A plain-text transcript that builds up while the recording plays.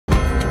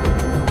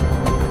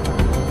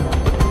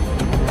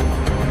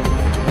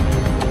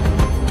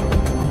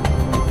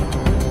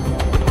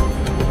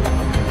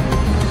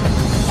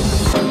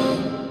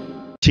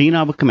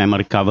சீனாவுக்கும்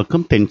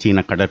அமெரிக்காவுக்கும் தென்சீன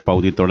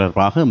கடற்பகுதி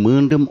தொடர்பாக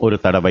மீண்டும் ஒரு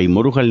தடவை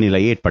முறுகல்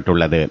நிலை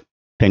ஏற்பட்டுள்ளது.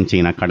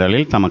 தென்சீன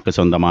கடலில் தமக்கு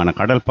சொந்தமான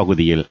கடல்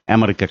பகுதியில்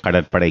அமெரிக்க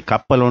கடற்படை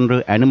கப்பல் ஒன்று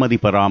அனுமதி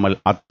பெறாமல்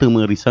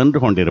அத்துமீறி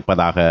சென்று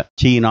கொண்டிருப்பதாக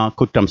சீனா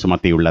குற்றம்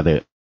சுமத்தியுள்ளது.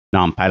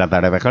 நாம் பல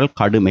தடவைகள்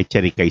கடும்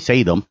எச்சரிக்கை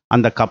செய்தும்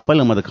அந்த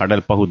கப்பல் எமது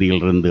கடல்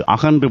பகுதியிலிருந்து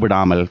அகன்று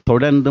விடாமல்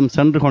தொடர்ந்தும்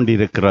சென்று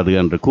கொண்டிருக்கிறது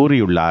என்று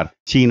கூறியுள்ளார்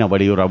சீன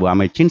வெளியுறவு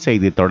அமைச்சின்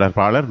செய்தி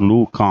தொடர்பாளர்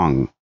லூ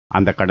காங்.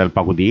 அந்த கடல்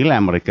பகுதியில்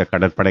அமெரிக்க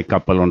கடற்படை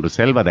கப்பல் ஒன்று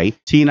செல்வதை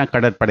சீன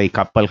கடற்படை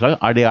கப்பல்கள்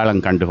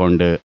அடையாளம்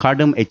கண்டுகொண்டு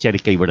கடும்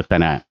எச்சரிக்கை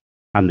விடுத்தன.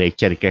 அந்த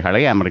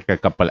எச்சரிக்கைகளை அமெரிக்க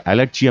கப்பல்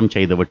அலட்சியம்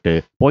செய்துவிட்டு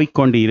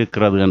போய்கொண்டு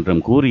இருக்கிறது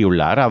என்றும்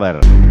கூறியுள்ளார் அவர்.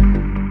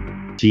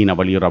 சீன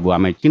வெளியுறவு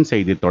அமைச்சின்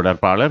செய்தி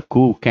தொடர்பாளர்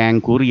கூ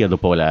கேங் கூறியது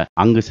போல,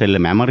 அங்கு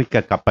செல்லும்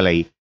அமெரிக்க கப்பலை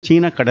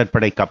சீன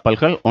கடற்படை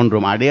கப்பல்கள்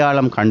ஒன்றும்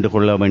அடையாளம்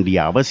கண்டுகொள்ள வேண்டிய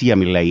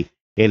அவசியமில்லை.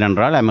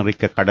 ஏனென்றால்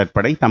அமெரிக்க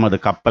கடற்படை தமது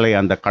கப்பலை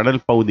அந்த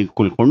கடல்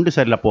பகுதிக்குள் கொண்டு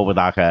செல்லப்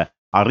போவதாக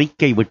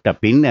அறிக்கை விட்ட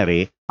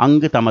பின்னரே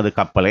அங்கு தமது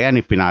கப்பலை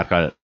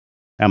அனுப்பினார்கள்.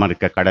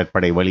 அமெரிக்க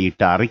கடற்படை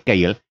வெளியிட்ட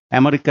அறிக்கையில்,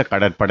 அமெரிக்க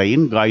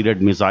கடற்படையின்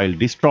கைடட் மிசைல்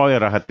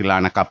டிஸ்ட்ராயர்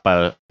ரகத்திலான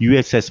கப்பல்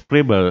USS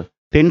Preble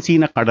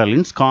தென்சீன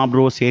கடலின்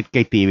ஸ்கார்பரோ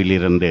செயற்கை தீவில்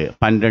இருந்து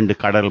 12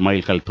 கடல்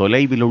மைல்கள்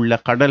தொலைவில் உள்ள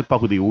கடல்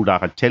பகுதி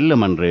ஊடாக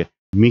செல்லும் என்று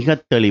மிக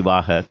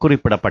தெளிவாக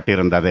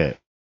குறிப்பிடப்பட்டிருந்தது.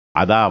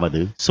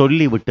 அதாவது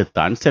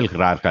சொல்லிவிட்டுத்தான்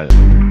செல்கிறார்கள்.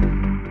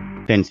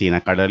 தென்சீன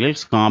கடலில்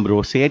ஸ்கார்பரோ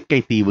செயற்கை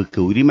தீவுக்கு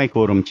உரிமை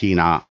கோரும்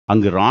சீனா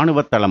அங்கு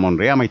இராணுவ தளம்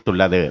ஒன்றை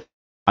அமைத்துள்ளது.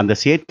 அந்த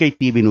செயற்கை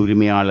தீவின்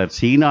உரிமையாளர்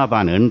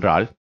சீனாதான்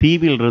என்றால்,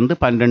 தீவிலிருந்து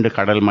 12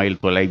 கடல் மைல்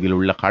தொலைவில்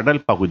உள்ள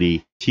கடல் பகுதி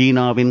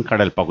சீனாவின்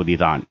கடல்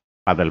பகுதிதான்.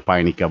 அதில்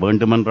பயணிக்க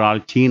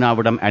வேண்டுமென்றால்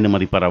சீனாவிடம்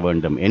அனுமதி பெற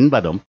வேண்டும்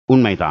என்பதும்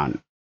உண்மைதான்.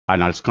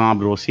 ஆனால்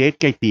ஸ்கார்பரோ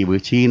செயற்கை தீவு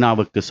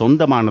சீனாவுக்கு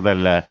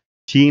சொந்தமானதல்ல,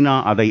 சீனா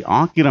அதை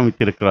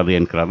ஆக்கிரமித்திருக்கிறது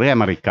என்கிறது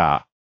அமெரிக்கா.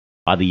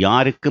 அது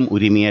யாருக்கும்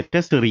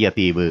உரிமையற்ற சிறிய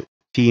தீவு.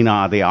 சீனா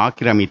அதை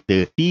ஆக்கிரமித்து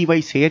தீவை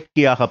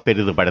செயற்கையாக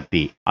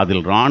பெரிதுபடுத்தி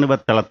அதில் இராணுவ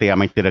தளத்தை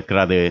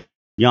அமைத்திருக்கிறது.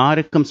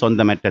 யாருக்கும்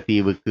சொந்தமற்ற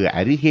தீவுக்கு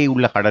அருகே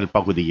உள்ள கடல்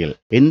பகுதியில்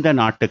எந்த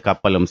நாட்டு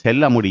கப்பலும்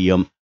செல்ல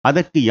முடியும்.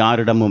 அதற்கு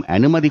யாரிடமும்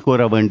அனுமதி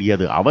கோர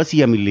வேண்டியது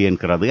அவசியமில்லை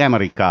என்கிறது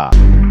அமெரிக்கா.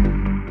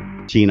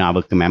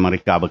 சீனாவுக்கும்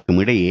அமெரிக்காவுக்கும்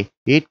இடையே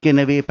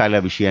ஏற்கனவே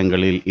பல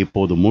விஷயங்களில்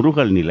இப்போது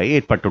முறுகல் நிலை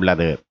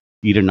ஏற்பட்டுள்ளது.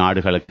 இரு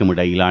நாடுகளுக்கும்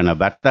இடையிலான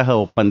வர்த்தக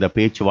ஒப்பந்த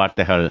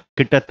பேச்சுவார்த்தைகள்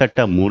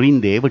கிட்டத்தட்ட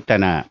முறிந்தே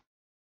விட்டன.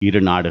 இரு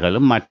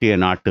நாடுகளும் மற்ற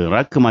நாட்டு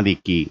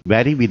இறக்குமதிக்கு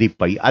வரி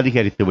விதிப்பை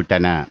அதிகரித்து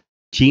விட்டன.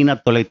 சீன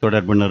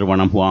தொலைத்தொடர்பு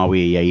நிறுவனம்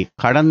Huaweiயை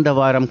கடந்த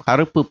வாரம்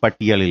கருப்பு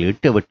பட்டியலில்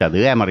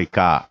இட்டுவிட்டது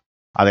அமெரிக்கா.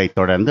 அதைத்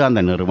தொடர்ந்து அந்த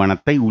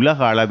நிறுவனத்தை உலக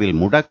அளவில்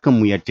முடக்கும்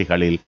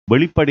முயற்சிகளில்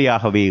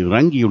வெளிப்படையாகவே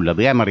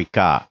இறங்கியுள்ளது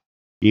அமெரிக்கா.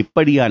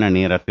 இப்படியான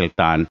நேரத்தில்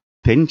தான்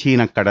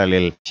தென்சீன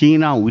கடலில்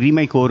சீனா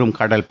உரிமை கோரும்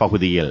கடல்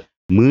பகுதியில்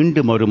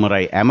மீண்டும்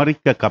ஒருமுறை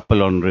அமெரிக்க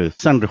கப்பல் ஒன்று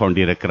சென்று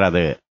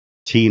கொண்டிருக்கிறது.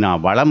 சீனா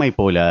வழமை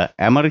போல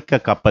அமெரிக்க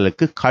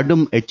கப்பலுக்கு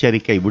கடும்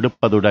எச்சரிக்கை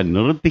விடுப்பதுடன்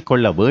நிறுத்திக்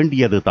கொள்ள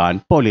வேண்டியதுதான்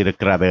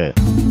போலிருக்கிறது.